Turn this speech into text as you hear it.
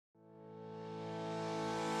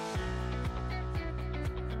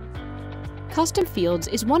Custom fields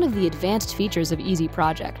is one of the advanced features of Easy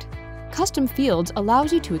Project. Custom fields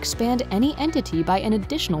allows you to expand any entity by an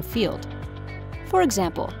additional field. For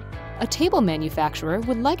example, a table manufacturer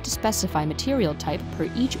would like to specify material type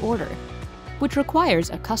per each order, which requires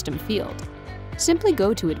a custom field. Simply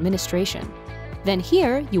go to Administration. Then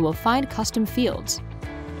here you will find Custom Fields.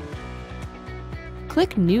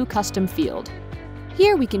 Click New Custom Field.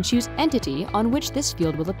 Here we can choose entity on which this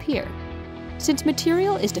field will appear. Since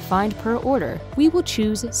material is defined per order, we will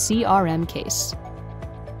choose CRM case.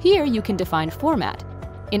 Here you can define format.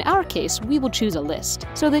 In our case, we will choose a list,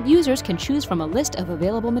 so that users can choose from a list of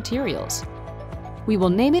available materials. We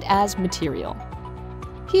will name it as Material.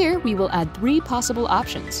 Here we will add 3 possible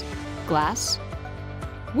options: glass,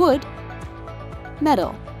 wood,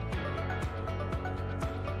 metal.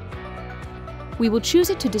 We will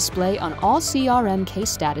choose it to display on all CRM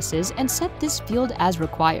case statuses and set this field as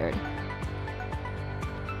required.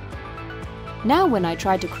 Now when I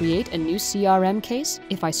try to create a new CRM case,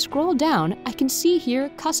 if I scroll down, I can see here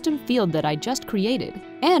custom field that I just created,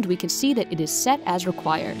 and we can see that it is set as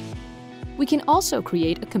required. We can also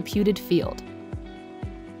create a computed field.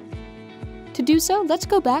 To do so, let's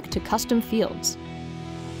go back to Custom Fields.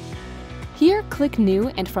 Here, click New,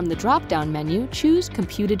 and from the drop-down menu, choose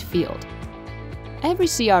Computed Field. Every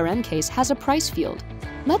CRM case has a price field.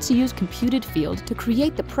 Let's use Computed Field to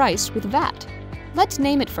create the price with VAT. Let's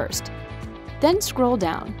name it first. Then scroll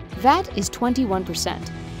down. VAT is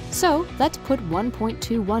 21%. So let's put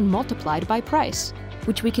 1.21 multiplied by price,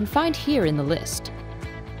 which we can find here in the list.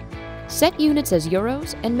 Set units as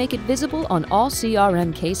euros and make it visible on all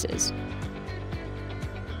CRM cases.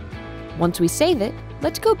 Once we save it,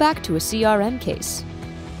 let's go back to a CRM case.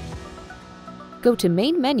 Go to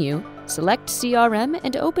Main menu, select CRM,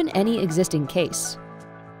 and open any existing case.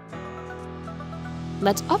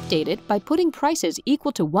 Let's update it by putting prices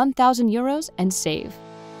equal to 1,000 euros and save.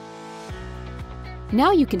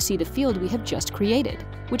 Now you can see the field we have just created,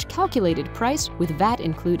 which calculated price with VAT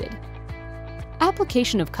included.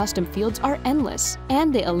 Application of custom fields are endless,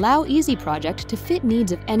 and they allow Easy Project to fit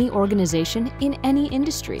needs of any organization in any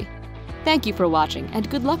industry. Thank you for watching, and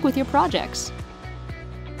good luck with your projects!